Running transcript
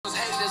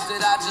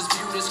that I just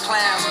viewed as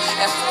clowns.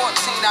 At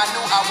 14, I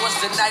knew I was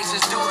the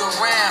nicest dude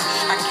around.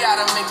 I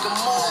gotta make a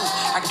move,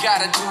 I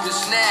gotta do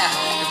this now.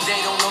 If they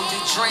don't know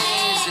your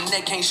dreams, then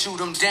they can't shoot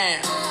them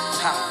down.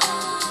 Ha.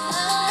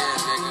 Yeah,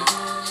 nigga.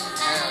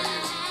 Hell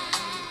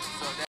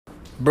yeah.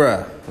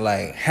 Bruh,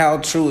 like, how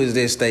true is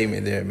that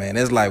statement there, man?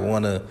 That's like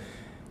one of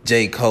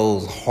J.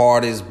 Cole's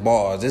hardest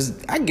bars.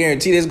 I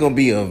guarantee this going to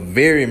be a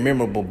very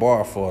memorable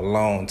bar for a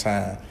long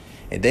time.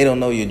 If they don't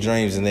know your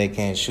dreams and they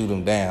can't shoot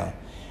them down.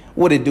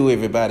 What it do,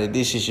 everybody?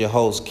 This is your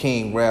host,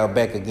 King Rao,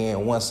 back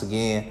again, once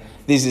again.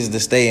 This is the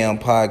Stay On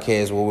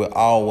Podcast, where we're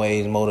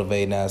always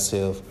motivating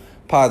ourselves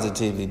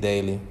positively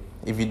daily.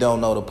 If you don't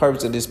know, the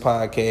purpose of this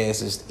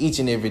podcast is each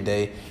and every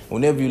day,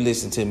 whenever you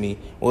listen to me,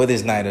 whether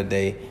it's night or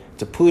day,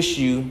 to push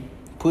you,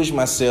 push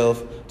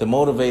myself, to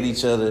motivate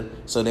each other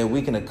so that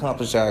we can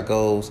accomplish our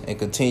goals and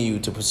continue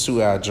to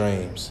pursue our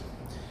dreams.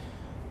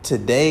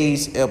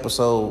 Today's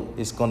episode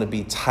is going to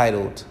be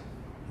titled,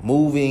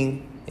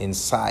 Moving in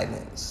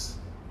Silence.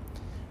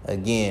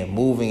 Again,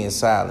 moving in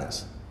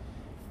silence.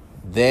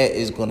 That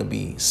is going to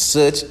be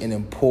such an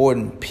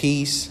important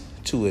piece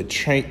to I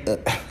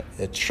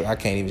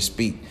can't even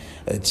speak,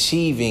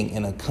 achieving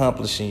and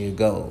accomplishing your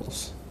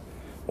goals.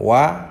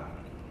 Why?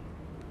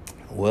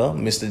 Well,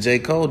 Mr. J.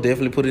 Cole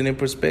definitely put it in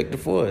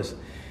perspective for us.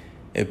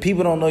 If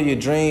people don't know your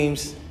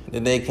dreams,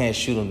 then they can't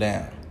shoot them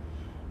down.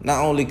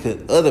 Not only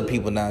could other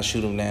people not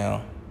shoot them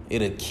down,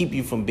 it'll keep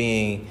you from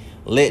being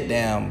let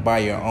down by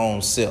your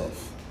own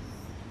self.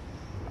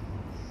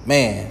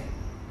 Man,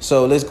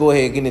 so let's go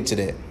ahead and get into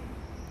that.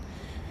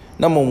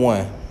 Number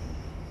one,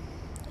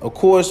 of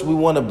course, we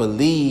want to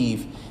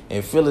believe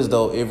and feel as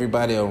though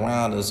everybody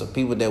around us or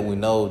people that we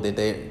know that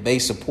they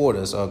support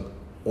us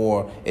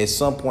or at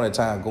some point in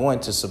time going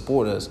to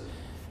support us.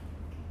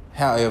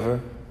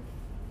 However,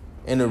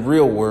 in the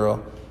real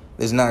world,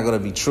 it's not going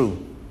to be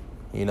true.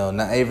 You know,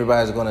 not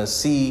everybody's going to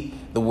see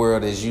the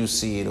world as you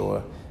see it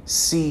or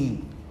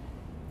see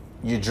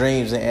your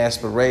dreams and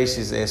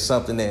aspirations as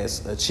something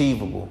that's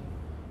achievable.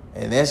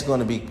 And that's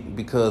going to be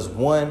because,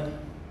 one,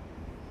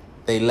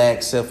 they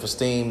lack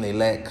self-esteem, they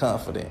lack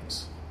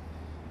confidence.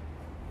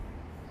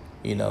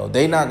 You know,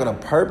 they're not going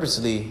to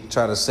purposely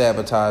try to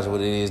sabotage what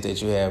it is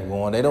that you have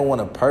going. They don't want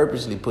to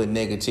purposely put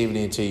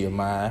negativity into your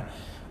mind,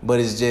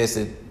 but it's just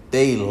that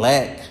they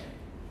lack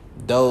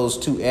those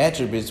two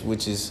attributes,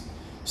 which is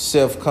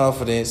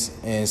self-confidence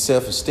and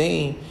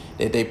self-esteem,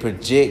 that they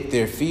project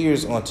their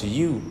fears onto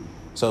you.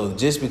 So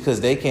just because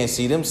they can't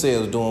see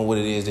themselves doing what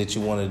it is that you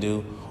want to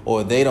do,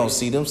 or they don't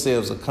see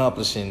themselves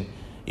accomplishing,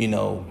 you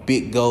know,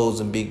 big goals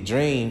and big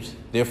dreams,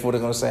 therefore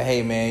they're going to say,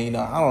 hey, man, you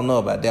know, I don't know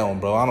about that one,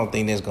 bro. I don't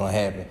think that's going to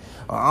happen.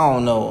 Or I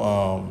don't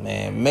know,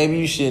 man, maybe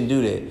you shouldn't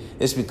do that.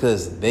 It's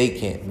because they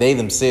can't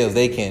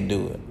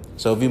do it.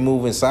 So if you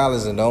move in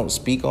silence and don't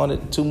speak on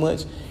it too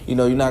much, you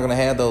know, you're not going to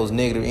have those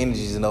negative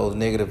energies and those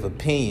negative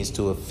opinions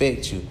to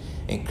affect you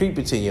and creep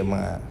into your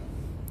mind.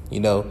 You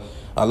know,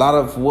 a lot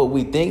of what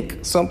we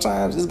think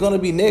sometimes is going to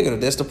be negative.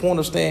 That's the point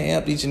of staying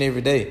amped each and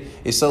every day.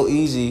 It's so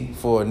easy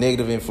for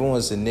negative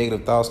influence and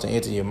negative thoughts to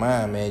enter your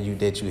mind, man,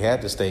 that you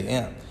have to stay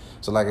amped.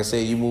 So like I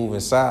said, you move in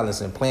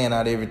silence and plan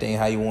out everything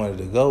how you want it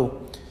to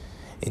go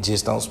and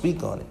just don't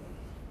speak on it.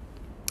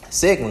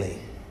 Secondly,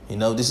 you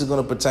know, this is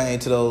going to pertain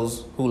to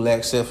those who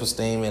lack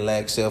self-esteem and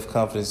lack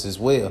self-confidence as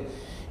well.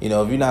 You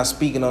know, if you're not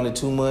speaking on it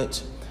too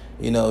much,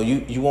 you know,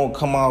 you won't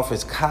come off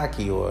as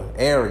cocky or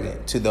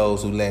arrogant to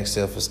those who lack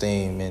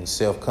self-esteem and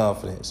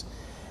self-confidence.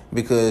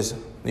 Because,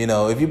 you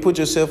know, if you put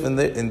yourself in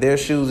their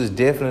shoes, it's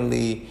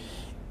definitely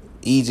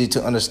easy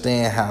to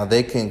understand how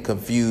they can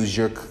confuse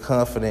your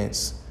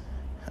confidence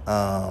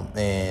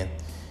and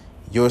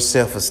your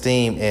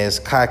self-esteem as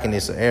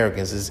cockiness or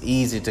arrogance. It's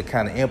easy to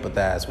kind of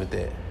empathize with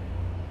that.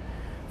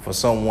 For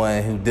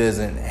someone who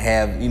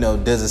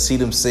doesn't see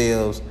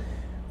themselves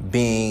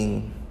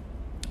being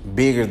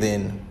bigger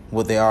than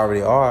what they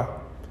already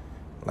are,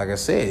 like I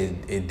said,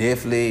 it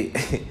definitely,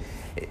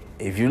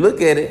 if you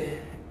look at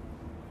it,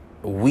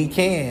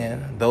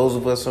 those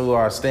of us who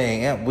are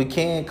staying up, we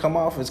can come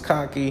off as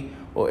cocky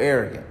or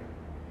arrogant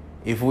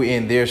if we're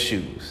in their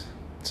shoes.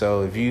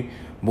 So if you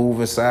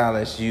move in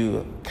silence,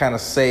 you kind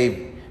of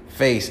save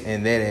face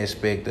in that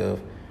aspect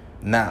of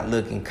not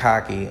looking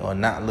cocky or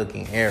not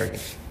looking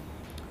arrogant.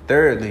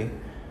 Thirdly,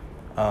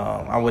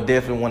 I would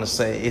definitely want to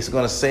say it's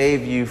going to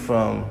save you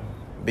from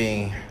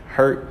being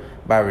hurt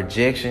by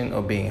rejection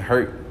or being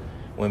hurt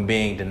when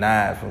being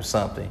denied from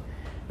something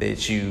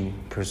that you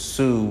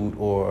pursued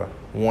or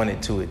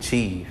wanted to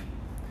achieve.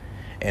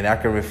 And I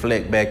can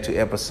reflect back to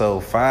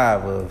episode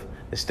 5 of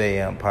the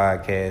Stay On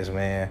Podcast,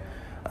 man.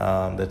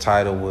 The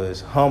title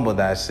was Humble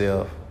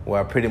Thyself, where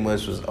I pretty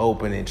much was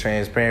open and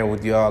transparent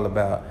with you all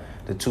about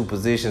the 2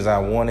 positions I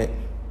wanted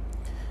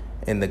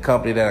in the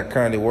company that I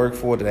currently work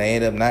for that I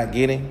ended up not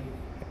getting.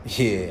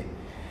 Yeah.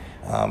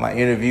 I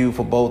interviewed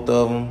for both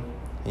of them.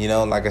 You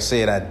know, like I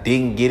said, I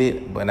didn't get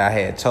it, but I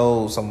had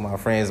told some of my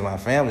friends and my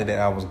family that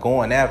I was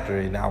going after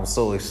it, and I was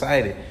so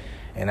excited.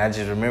 And I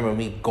just remember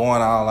me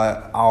going all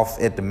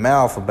off at the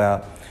mouth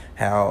about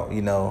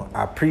how,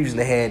 I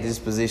previously had this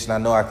position. I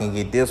know I can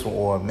get this one,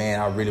 or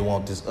man, I really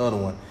want this other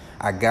one.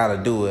 I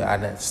gotta do it. I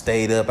done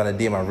stayed up. I done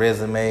did my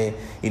resume.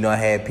 I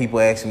had people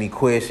asking me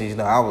questions.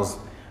 I was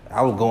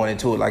going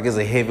into it like it's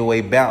a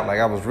heavyweight bout. Like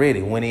I was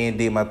ready. Went in,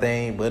 did my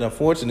thing. But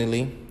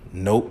unfortunately,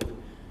 nope.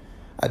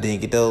 I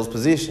didn't get those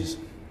positions.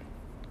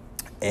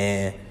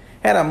 And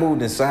had I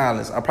moved in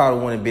silence, I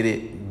probably wouldn't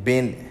have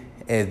been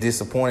as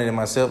disappointed in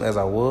myself as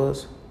I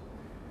was.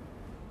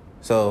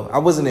 So I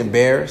wasn't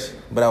embarrassed,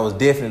 but I was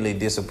definitely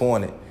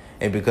disappointed.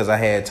 And because I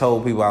had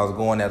told people I was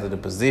going after the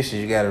position,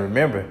 you got to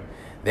remember,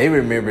 they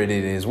remembered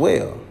it as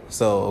well.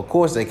 So, of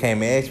course, they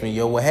came and asked me,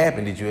 yo, what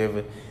happened? Did you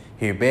ever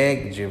hear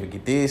back? Did you ever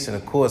get this? And,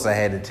 of course, I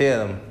had to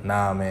tell them,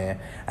 nah, man,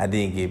 I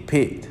didn't get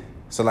picked.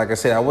 So, like I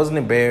said, I wasn't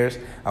embarrassed.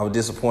 I was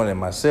disappointed in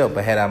myself.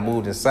 But had I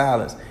moved in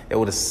silence, it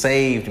would have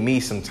saved me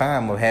some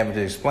time of having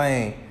to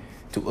explain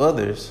to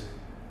others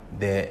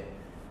that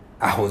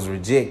I was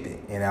rejected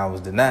and I was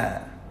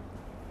denied.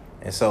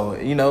 And so,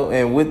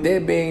 and with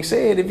that being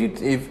said,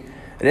 if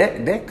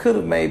that could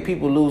have made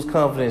people lose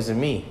confidence in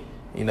me.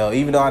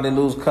 Even though I didn't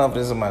lose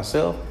confidence in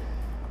myself,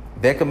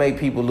 that could make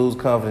people lose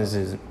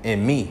confidence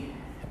in me.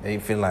 They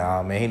feel like,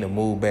 oh man, he done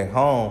moved back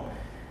home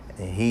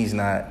and he's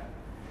not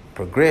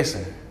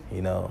progressing.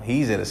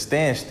 He's at a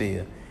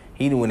standstill.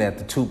 He done went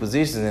after 2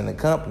 positions in the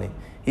company.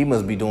 He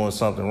must be doing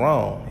something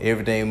wrong.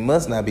 Everything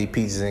must not be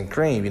peaches and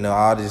cream.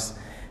 All this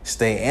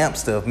stay amp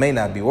stuff may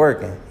not be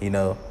working,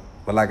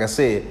 But like I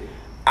said,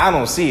 I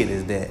don't see it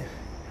as that.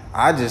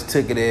 I just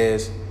took it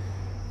as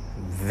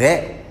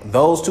that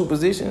those 2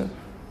 positions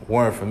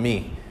weren't for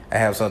me. I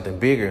have something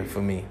bigger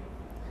for me.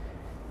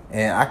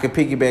 And I could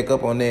piggyback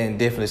up on that and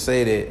definitely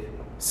say that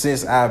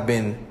since I've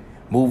been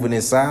moving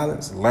in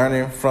silence,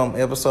 learning from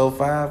episode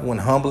 5, when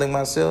humbling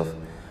myself,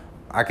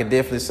 I could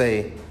definitely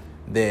say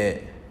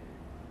that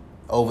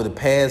over the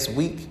past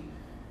week,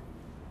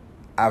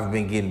 I've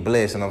been getting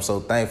blessed, and I'm so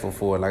thankful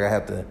for it. Like, I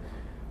have to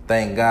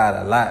thank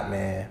God a lot,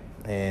 man.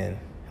 And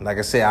like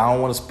I said, I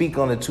don't want to speak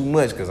on it too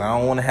much because I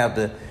don't want to have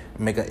to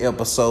make an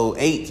episode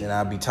 8 and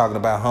I'll be talking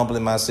about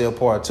humbling myself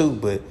part 2.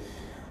 But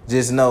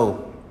just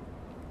know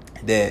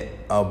that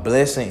a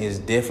blessing is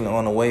definitely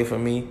on the way for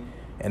me.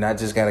 And I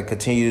just got to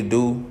continue to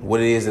do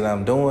what it is that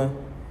I'm doing.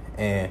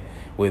 And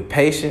with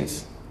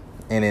patience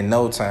and in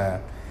no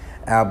time,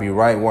 I'll be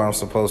right where I'm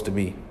supposed to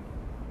be.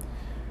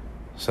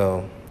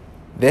 So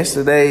that's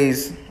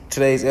today's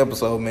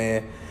episode,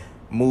 man.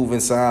 Move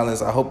in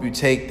silence. I hope you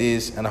take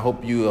this and I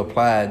hope you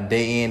apply it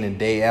day in and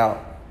day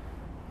out.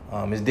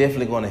 It's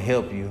definitely going to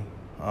help you.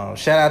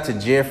 Shout out to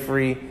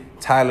Jeffrey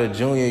Tyler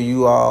Jr.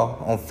 You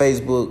all on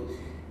Facebook.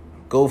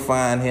 Go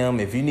find him.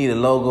 If you need a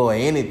logo or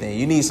anything,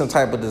 you need some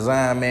type of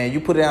design, man,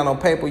 you put it out on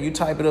paper, you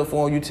type it up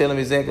for him, you tell him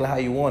exactly how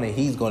you want it.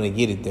 He's going to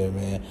get it there,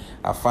 man.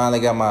 I finally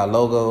got my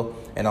logo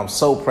and I'm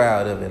so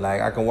proud of it.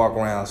 Like, I can walk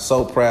around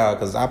so proud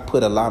because I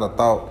put a lot of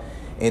thought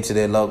into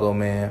that logo,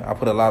 man. I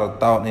put a lot of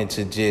thought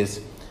into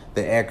just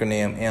the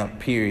acronym AMP,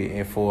 period.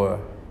 And for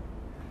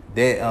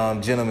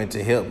that gentleman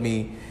to help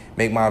me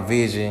make my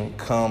vision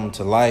come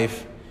to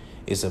life,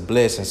 it's a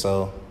blessing.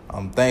 So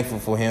I'm thankful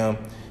for him.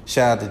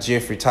 Shout out to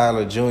Jeffrey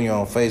Tyler Jr.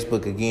 on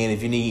Facebook again.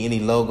 If you need any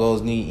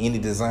logos, need any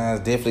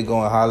designs, definitely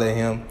go and holler at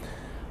him.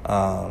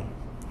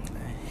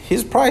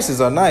 His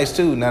prices are nice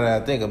too, now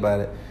that I think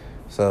about it.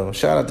 So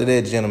shout out to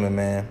that gentleman,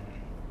 man.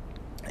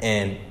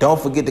 And don't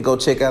forget to go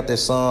check out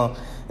this song.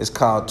 It's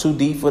called Too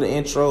Deep for the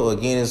intro.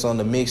 Again, it's on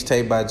the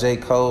mixtape by J.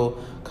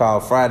 Cole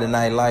called Friday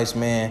Night Lights,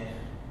 man.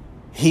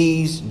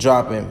 He's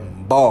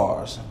dropping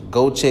bars.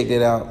 Go check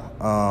it out.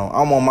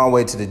 I'm on my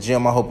way to the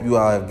gym. I hope you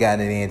all have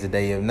gotten it in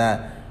today. If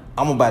not,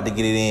 I'm about to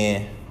get it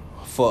in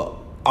for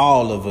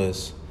all of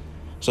us.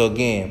 So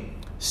again,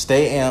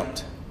 stay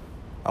amped.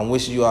 I'm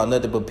wishing you all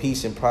nothing but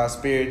peace and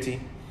prosperity.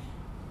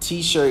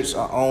 T-shirts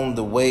are on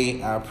the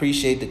way. I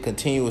appreciate the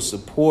continuous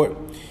support.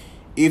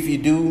 If you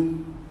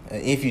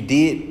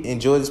did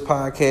enjoy this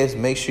podcast,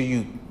 make sure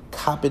you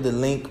copy the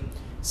link,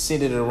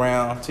 send it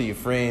around to your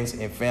friends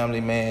and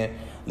family, man.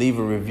 Leave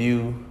a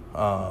review.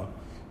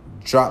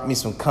 Drop me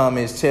some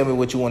comments. Tell me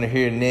what you want to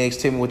hear next.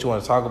 Tell me what you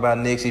want to talk about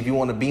next. If you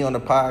want to be on the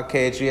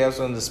podcast, you have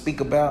something to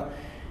speak about,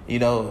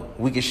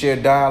 we can share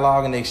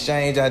dialogue and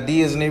exchange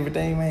ideas and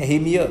everything, man.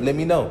 Hit me up. Let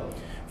me know.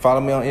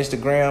 Follow me on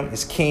Instagram.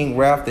 It's King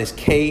Ralph. That's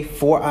K,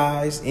 4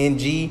 I's,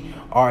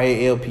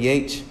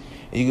 NGRALPH.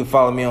 And you can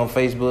follow me on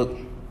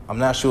Facebook. I'm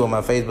not sure what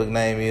my Facebook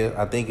name is.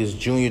 I think it's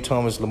Junior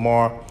Thomas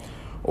Lamar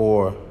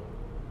or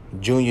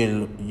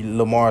Junior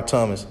Lamar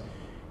Thomas.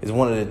 It's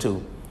one of the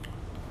two.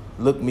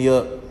 Look me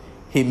up.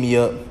 Hit me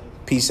up.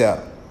 Peace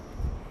out.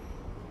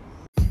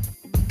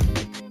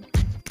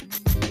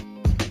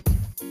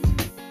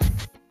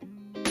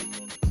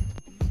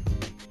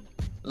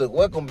 Look,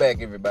 welcome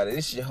back, everybody.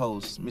 This is your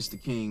host,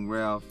 Mr. King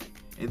Ralph,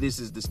 and this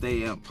is the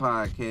Stay Up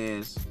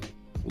Podcast,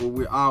 where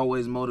we're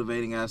always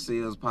motivating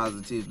ourselves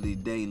positively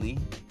daily.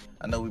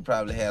 I know we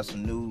probably have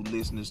some new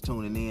listeners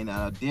tuning in.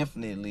 I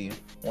definitely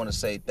want to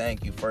say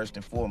thank you first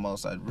and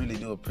foremost. I really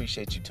do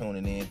appreciate you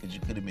tuning in because you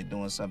could have been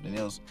doing something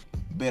else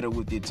better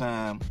with your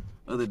time.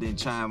 other than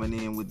chiming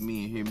in with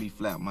me and hear me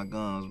flap my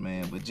gums,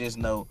 man. But just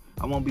know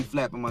I won't be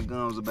flapping my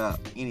gums about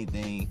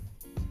anything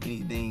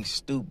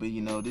stupid.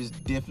 You know, this is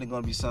definitely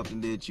gonna be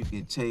something that you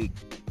can take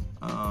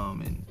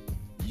and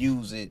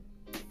use it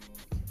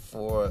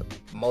for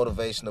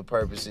motivational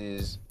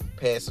purposes,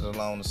 pass it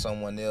along to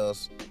someone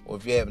else, or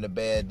if you're having a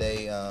bad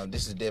day,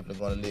 this is definitely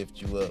going to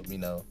lift you up, you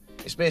know,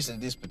 especially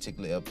this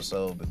particular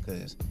episode,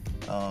 because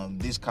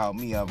this caught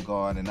me off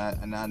guard, and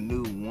I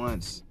knew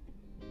once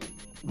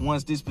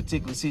this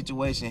particular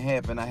situation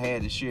happened, I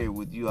had to share it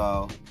with you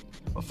all.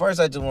 But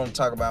first, I just want to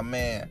talk about,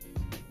 man,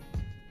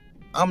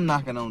 I'm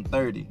knocking on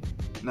 30.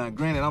 Now,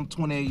 granted, I'm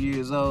 28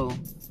 years old,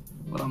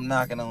 but I'm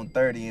knocking on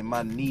 30, and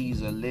my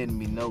knees are letting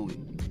me know it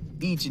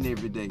each and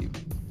every day.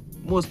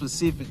 More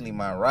specifically,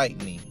 my right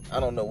knee. I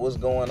don't know what's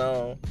going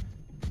on,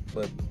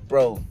 but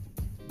bro,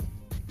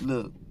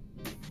 look,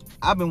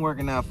 I've been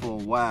working out for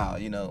a while,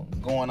 you know,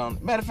 going on.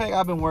 Matter of fact,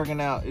 I've been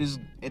working out. Is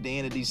at the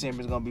end of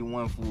December, it's gonna be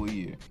 1 full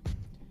year.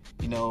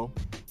 You know,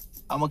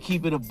 I'm gonna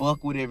keep it a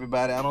buck with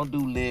everybody. I don't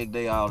do leg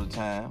day all the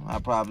time. I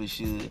probably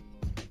should.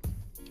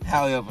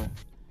 However,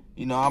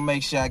 you know, I'll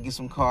make sure I get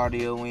some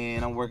cardio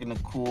in. I'm working the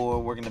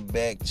core, working the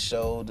back, the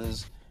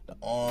shoulders, the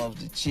arms,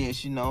 the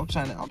chest. You know,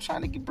 I'm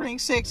trying to bring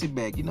sexy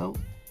back. You know,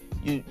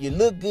 you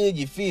look good,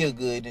 you feel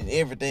good, and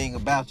everything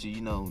about you.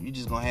 You know, you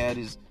just gonna have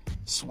this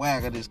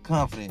swagger, this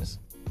confidence.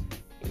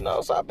 You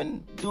know, so I've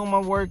been doing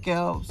my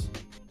workouts,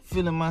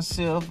 feeling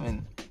myself,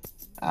 and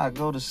I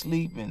go to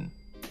sleep and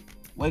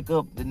wake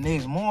up the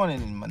next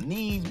morning, and my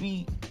knees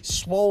be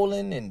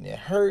swollen and it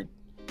hurt,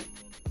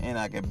 and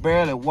I can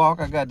barely walk.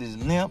 I got this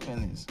limp,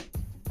 and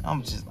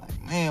I'm just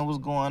like, man, what's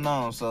going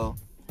on? So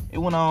it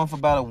went on for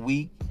about a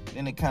week.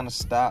 Then it kind of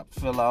stopped,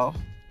 fell off.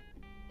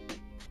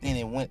 Then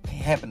it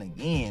happened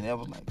again. That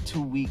was like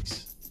 2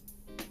 weeks.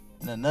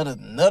 And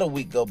another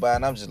week go by,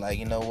 and I'm just like,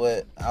 you know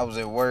what? I was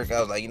at work.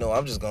 I was like, you know,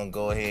 I'm just going to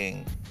go ahead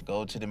and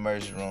go to the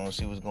emergency room,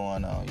 see what's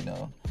going on, you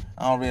know.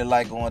 I don't really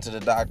like going to the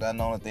doctor. I know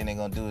the only thing they're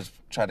going to do is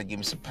try to give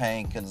me some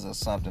painkillers or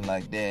something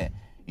like that.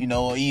 You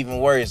know, or even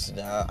worse,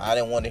 I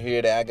didn't want to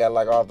hear that I got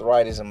like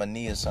arthritis in my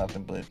knee or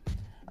something, but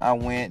I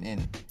went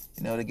and,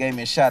 you know, they gave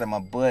me a shot in my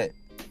butt,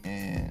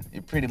 and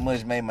it pretty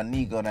much made my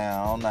knee go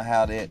down. I don't know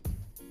how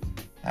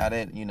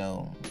that, you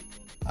know,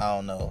 I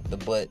don't know, the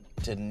butt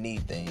to the knee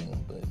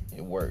thing, but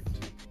it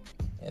worked.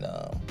 And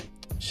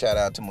shout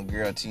out to my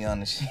girl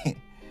Tiana.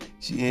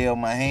 She held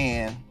my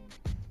hand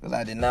because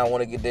I did not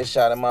want to get that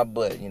shot in my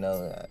butt. You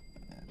know,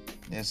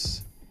 it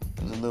was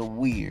a little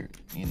weird.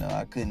 You know,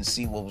 I couldn't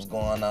see what was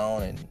going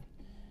on, and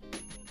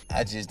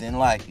I just didn't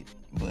like it.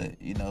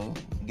 But, you know,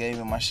 gave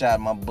me my shot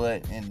in my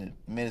butt, and the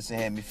medicine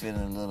had me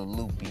feeling a little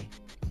loopy.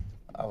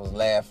 I was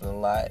laughing a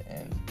lot,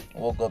 and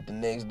woke up the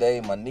next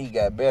day, my knee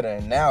got better,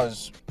 and now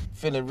it's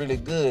feeling really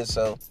good.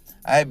 So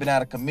I had been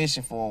out of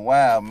commission for a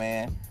while,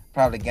 man.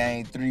 Probably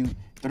gained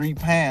three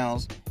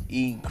pounds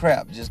eating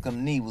crap just because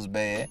the knee was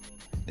bad.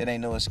 That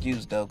ain't no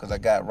excuse, though, because I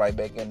got right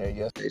back in there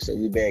yesterday. So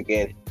we back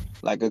at it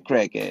like a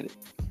crack at it.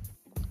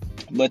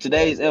 But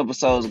today's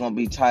episode is going to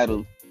be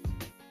titled,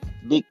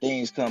 Big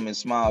Things Come in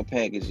Small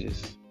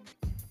Packages.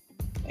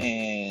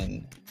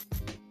 And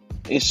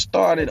it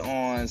started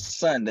on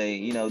Sunday.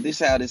 You know,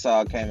 this is how this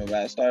all came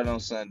about. It started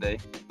on Sunday.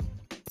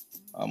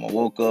 I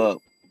woke up.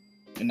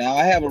 And now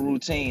I have a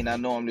routine I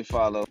normally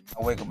follow.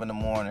 I wake up in the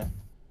morning.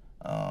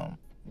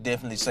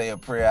 Definitely say a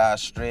prayer. I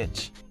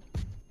stretch.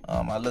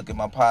 I look at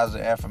my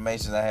positive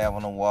affirmations I have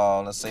on the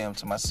wall. I say them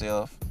to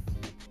myself.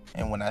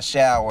 And when I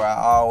shower, I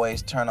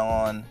always turn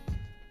on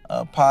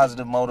a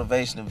positive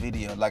motivational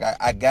video. Like,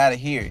 I gotta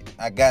hear it.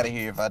 I gotta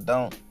hear it. If I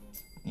don't,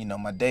 you know,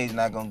 my day's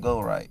not gonna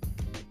go right.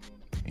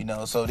 You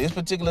know, so this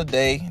particular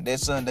day, that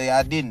Sunday,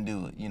 I didn't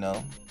do it, you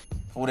know.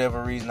 For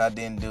whatever reason, I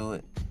didn't do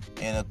it.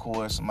 And, of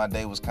course, my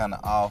day was kind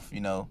of off,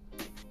 you know.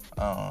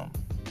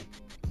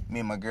 Me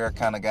and my girl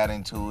kind of got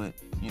into it,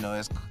 you know,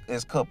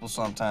 as couples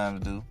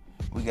sometimes do.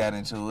 We got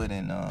into it,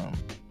 and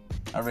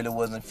I really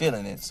wasn't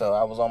feeling it. So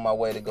I was on my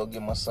way to go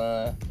get my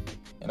son,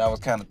 and I was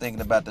kind of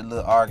thinking about the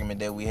little argument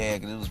that we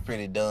had, because it was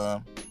pretty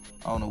dumb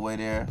on the way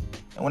there.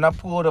 And when I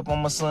pulled up on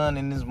my son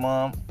and his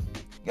mom,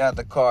 got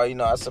the car, you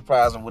know, I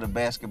surprised him with a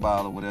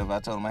basketball or whatever. I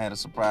told him I had a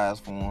surprise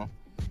for him.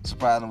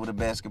 Surprised him with a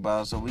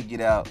basketball. So we get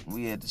out.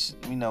 We at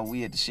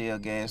the Shell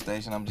gas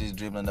station. I'm just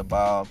dribbling the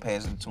ball,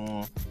 passing it to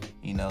him.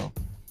 You know,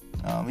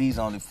 he's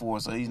only 4,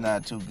 so he's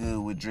not too good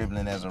with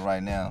dribbling as of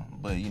right now.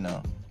 But, you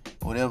know,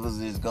 whatever's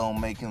is going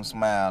to make him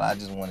smile, I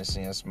just want to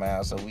see him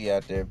smile. So we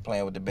out there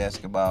playing with the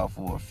basketball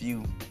for a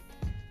few.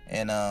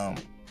 And I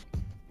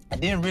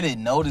didn't really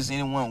notice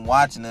anyone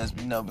watching us,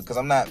 you know, because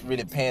I'm not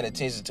really paying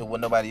attention to what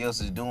nobody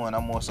else is doing.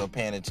 I'm more so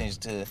paying attention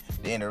to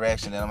the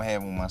interaction that I'm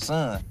having with my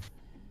son.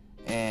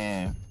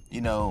 And, you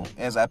know,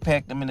 as I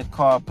packed him in the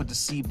car, put the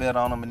seatbelt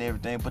on him and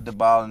everything, put the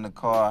ball in the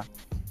car,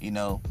 you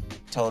know,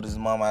 told his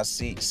mom I'd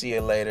see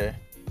her later.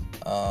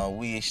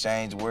 We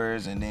exchanged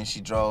words, and then she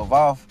drove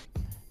off.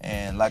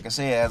 And like I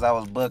said, as I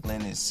was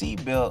buckling his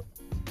seatbelt,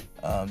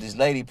 this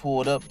lady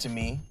pulled up to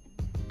me,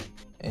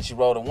 and she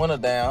rolled the window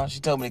down. She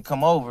told me to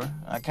come over.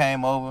 I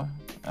came over.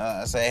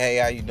 I said, hey,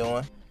 how you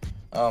doing?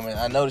 And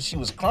I noticed she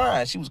was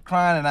crying. She was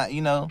crying, and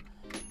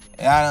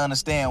and I didn't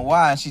understand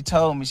why. And she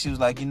told me, she was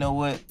like, you know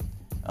what?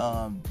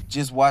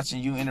 Just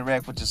watching you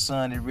interact with your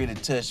son, it really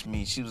touched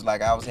me. She was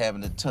like, I was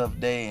having a tough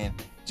day,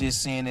 and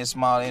just seeing this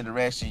small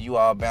interaction, you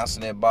all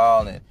bouncing that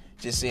ball, and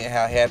just seeing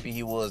how happy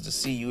he was to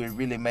see you, it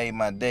really made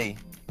my day.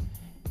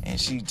 And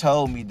she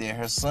told me that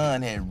her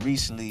son had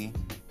recently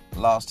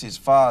lost his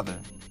father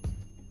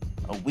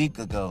a week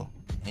ago,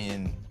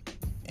 and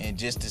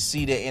just to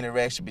see that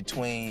interaction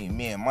between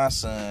me and my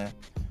son,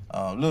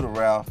 little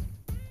Ralph,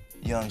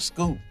 young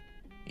Scoop,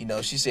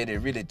 she said it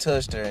really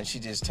touched her, and she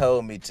just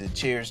told me to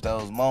cherish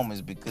those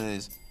moments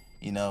because,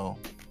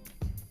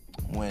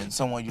 when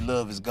someone you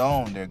love is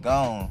gone, they're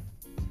gone.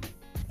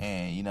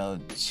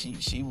 And,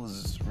 she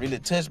was really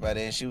touched by that,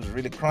 and she was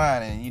really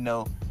crying.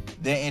 And,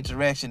 that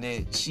interaction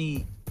that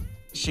she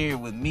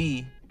shared with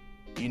me,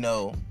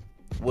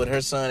 what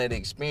her son had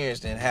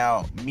experienced and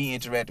how me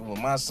interacting with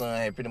my son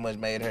had pretty much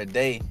made her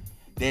day,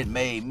 that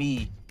made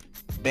me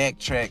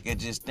backtrack and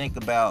just think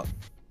about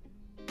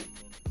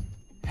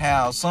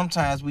how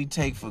sometimes we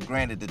take for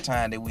granted the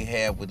time that we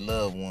have with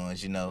loved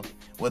ones,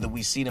 whether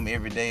we see them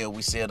every day or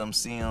we seldom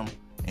see them.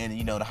 And,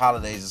 the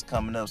holidays is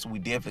coming up, so we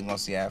definitely gonna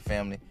see our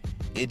family.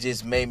 It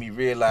just made me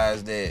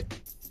realize that,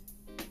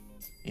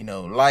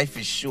 life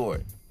is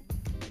short.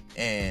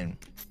 And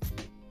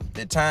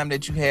the time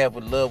that you have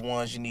with loved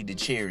ones, you need to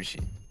cherish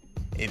it.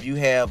 If you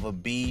have a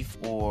beef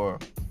or,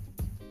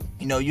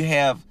 you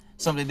have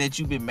something that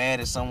you've been mad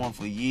at someone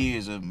for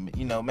years, or,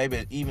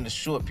 maybe even a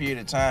short period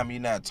of time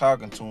you're not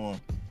talking to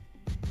them,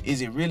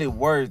 is it really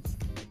worth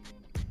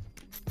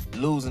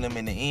losing them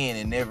in the end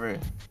and never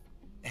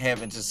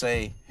having to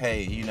say,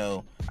 hey,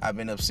 I've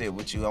been upset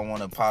with you, I want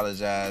to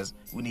apologize,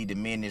 we need to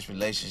mend this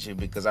relationship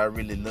because I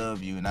really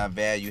love you and I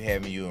value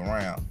having you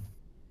around.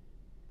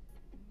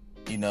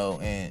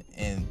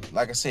 And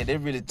like I said, that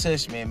really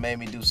touched me and made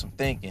me do some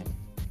thinking.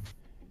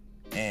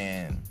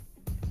 And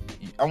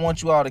I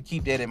want you all to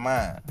keep that in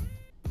mind.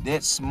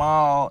 That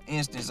small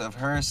instance of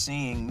her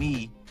seeing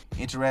me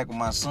interact with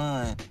my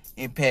son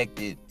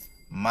impacted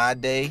my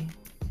day,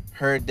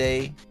 her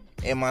day,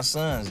 and my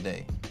son's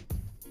day.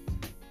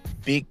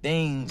 Big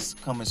things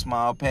come in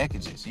small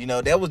packages.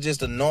 That was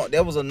just a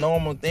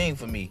normal thing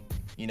for me,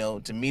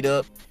 to meet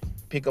up,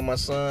 pick up my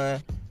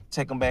son,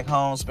 take him back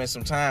home, spend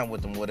some time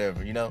with him,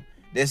 whatever,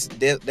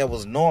 that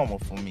was normal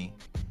for me.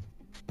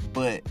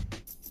 But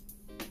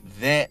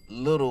that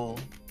little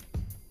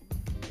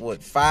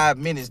 5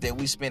 minutes that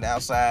we spent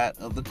outside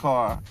of the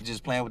car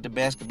just playing with the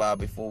basketball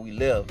before we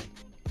left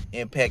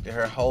impacted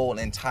her whole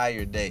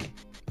entire day.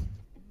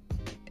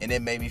 And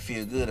it made me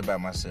feel good about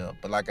myself.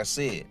 But like I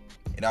said,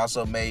 it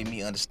also made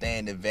me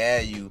understand the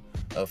value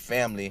of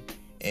family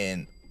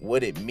and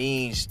what it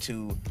means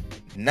to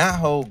not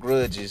hold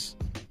grudges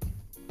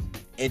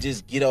and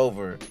just get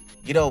over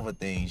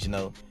things,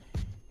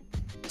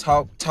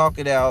 Talk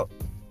it out.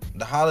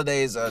 The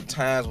holidays are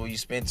times where you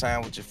spend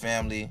time with your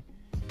family.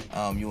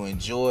 You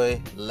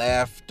enjoy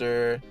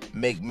laughter,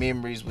 make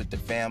memories with the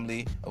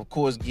family. Of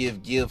course,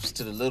 give gifts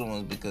to the little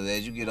ones, because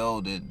as you get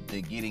older,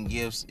 the getting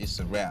gifts, it's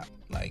a wrap.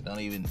 Like, don't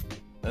even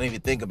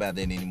think about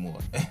that anymore.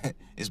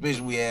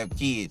 Especially when we have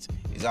kids.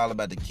 It's all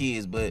about the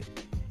kids. But,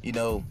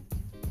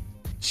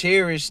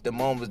 cherish the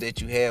moments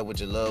that you have with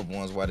your loved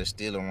ones while they're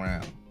still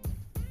around.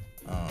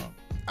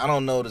 I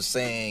don't know the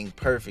saying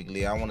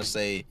perfectly. I want to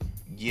say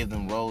give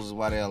them roses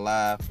while they're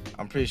alive.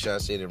 I'm pretty sure I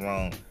said it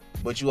wrong.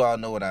 But you all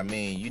know what I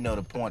mean. You know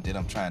the point that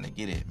I'm trying to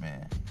get at,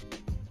 man.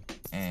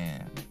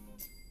 And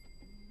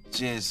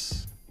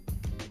just,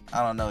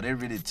 I don't know, that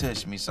really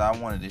touched me. So I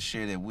wanted to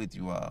share that with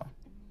you all.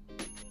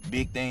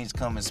 Big things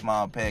come in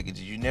small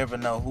packages. You never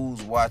know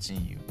who's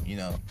watching you,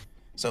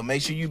 So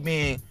make sure you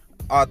being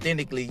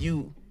authentically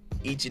you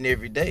each and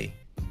every day.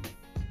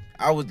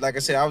 I was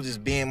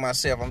just being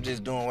myself. I'm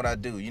just doing what I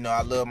do.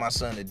 I love my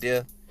son to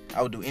death.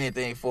 I would do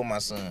anything for my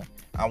son.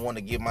 I want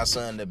to give my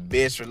son the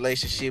best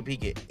relationship he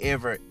could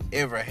ever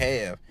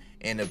have,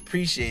 and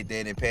appreciate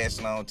that and pass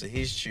it on to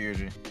his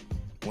children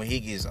when he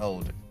gets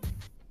older.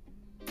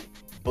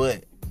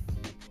 But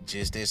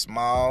just that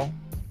small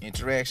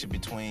interaction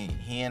between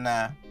he and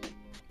I,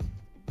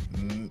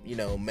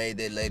 made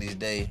that lady's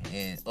day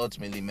and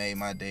ultimately made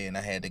my day, and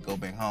I had to go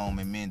back home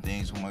and mend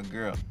things with my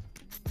girl.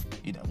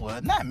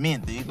 Well, not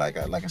mend things. Like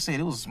I said,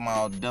 it was a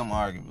small, dumb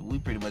argument. We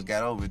pretty much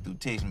got over it through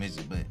text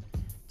messages, but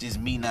just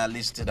me not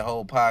listening to the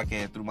whole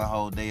podcast through my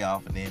whole day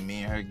off, and then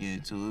me and her get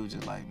into it. It was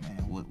just like, man,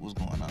 what's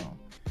going on?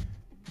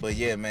 But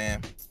yeah,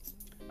 man.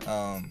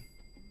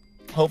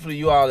 Hopefully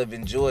you all have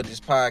enjoyed this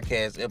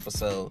podcast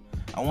episode.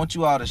 I want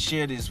you all to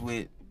share this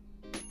with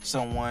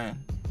someone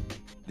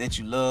that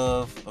you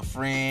love, a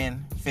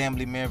friend,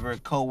 family member,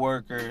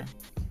 co-worker,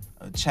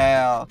 a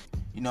child.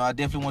 I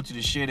definitely want you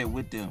to share that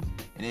with them.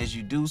 And as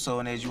you do so,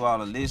 and as you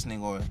all are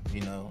listening, or,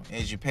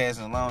 as you're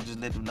passing along, just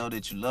let them know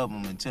that you love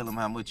them and tell them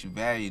how much you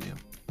value them.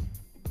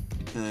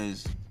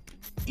 Because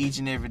each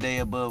and every day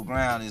above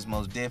ground is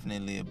most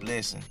definitely a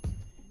blessing.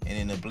 And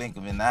in the blink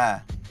of an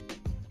eye,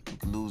 we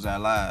can lose our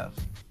lives,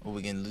 or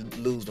we can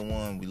lose the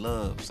one we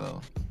love.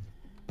 So,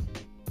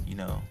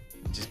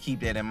 Just keep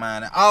that in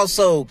mind. And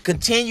also,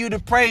 continue to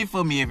pray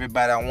for me,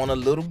 everybody. I want a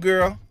little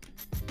girl.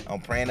 I'm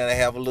praying that I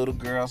have a little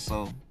girl.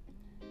 So,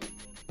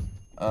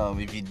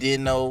 if you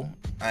didn't know,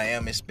 I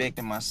am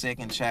expecting my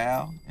second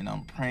child. And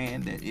I'm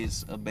praying that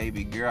it's a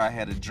baby girl. I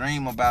had a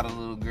dream about a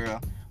little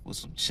girl with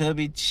some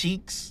chubby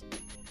cheeks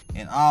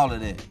and all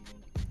of that.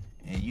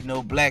 And you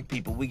know, black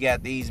people, we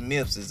got these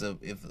myths. Is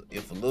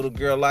if a little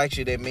girl likes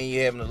you, that means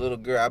you're having a little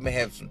girl. I've been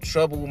having some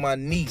trouble with my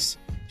niece.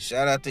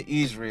 Shout out to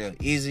Israel.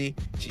 Izzy,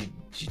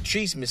 she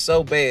treats me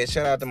so bad.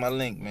 Shout out to my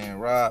link, man,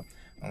 Rob.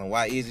 I don't know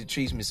why Izzy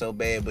treats me so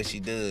bad, but she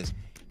does.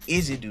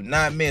 Izzy do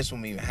not mess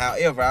with me.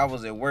 However, I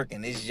was at work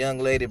and this young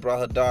lady brought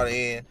her daughter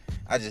in.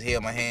 I just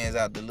held my hands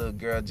out. The little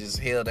girl just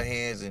held her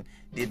hands and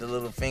did the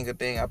little finger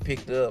thing. I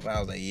picked her up. I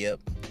was like, yep,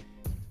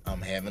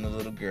 I'm having a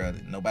little girl.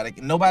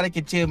 Nobody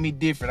can tell me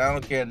different. I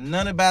don't care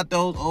none about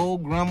those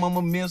old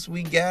grandmama myths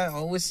we got.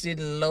 Oh, it's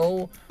sitting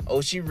low.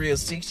 Oh, she real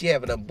sick. She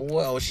having a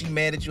boy. Oh, she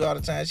mad at you all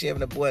the time. She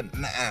having a boy.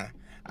 Nah,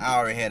 I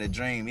already had a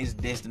dream. It's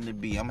destined to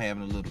be. I'm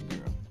having a little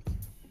girl.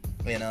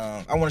 And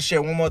I want to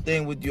share one more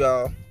thing with you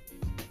all.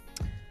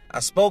 I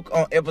spoke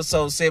on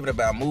episode 7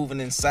 about moving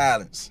in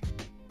silence.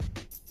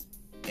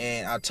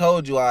 And I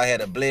told you I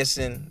had a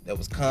blessing that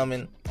was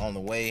coming on the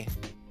way.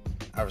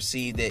 I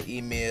received that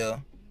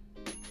email.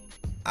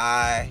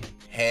 I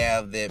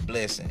have that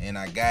blessing, and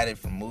I got it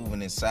from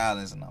moving in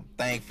silence, and I'm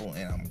thankful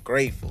and I'm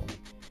grateful.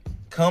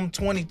 Come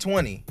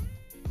 2020,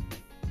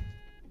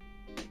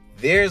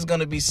 there's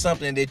going to be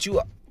something that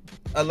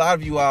a lot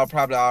of you all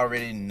probably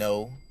already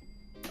know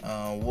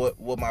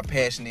what my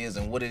passion is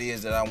and what it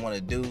is that I want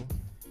to do.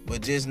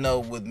 But just know,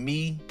 with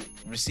me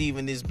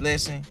receiving this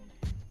blessing,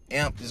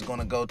 AMP is going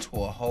to go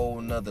to a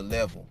whole nother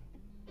level.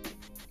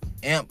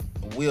 AMP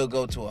will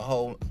go to a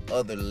whole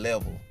other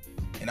level.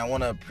 And I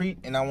want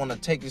to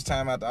take this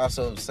time out to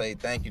also say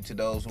thank you to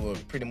those who are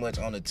pretty much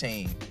on the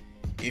team.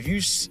 If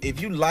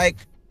you like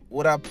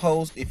what I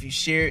post, if you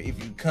share,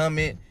 if you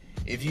comment,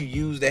 if you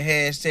use the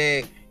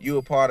hashtag, you're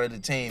a part of the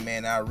team,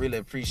 man. I really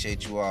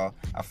appreciate you all.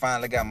 I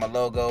finally got my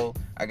logo.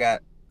 I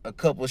got a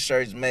couple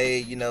shirts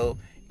made. You know,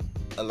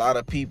 a lot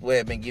of people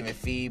have been giving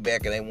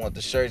feedback and they want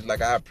the shirts.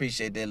 Like, I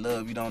appreciate that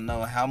love. You don't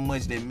know how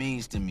much that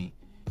means to me.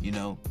 You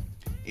know,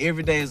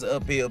 every day is an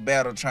uphill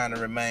battle trying to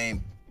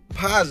remain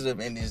positive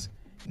in this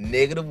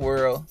negative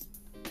world.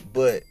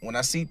 But when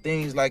I see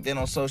things like that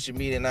on social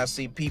media and I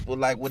see people,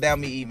 like, without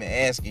me even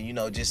asking, you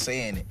know, just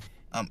saying it,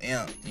 I'm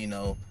amped, you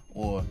know,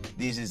 or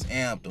this is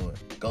amped, or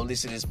go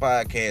listen to this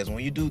podcast.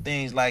 When you do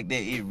things like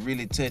that, it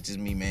really touches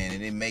me, man,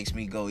 and it makes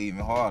me go even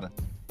harder,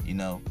 you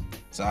know.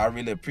 So I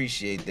really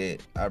appreciate that.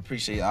 I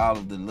appreciate all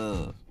of the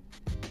love.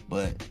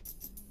 But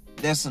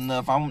that's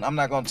enough. I'm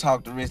not going to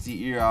talk the rest of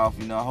the ear off.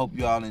 You know, I hope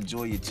you all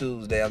enjoy your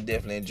Tuesday. I'm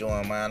definitely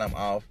enjoying mine. I'm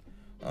off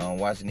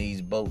watching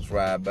these boats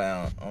ride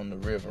by on the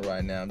river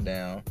right now. I'm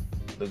down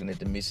looking at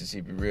the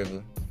Mississippi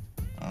River.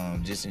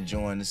 Just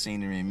enjoying the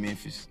scenery in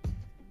Memphis.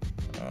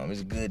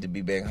 It's good to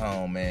be back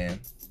home, man.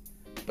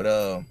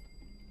 But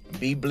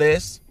be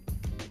blessed.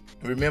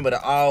 Remember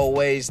to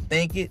always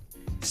think it,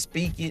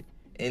 speak it,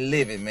 and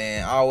live it,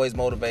 man. I always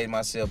motivate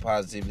myself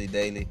positively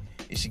daily.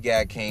 It's your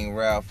guy, King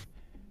Ralph.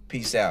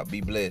 Peace out.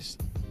 Be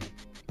blessed.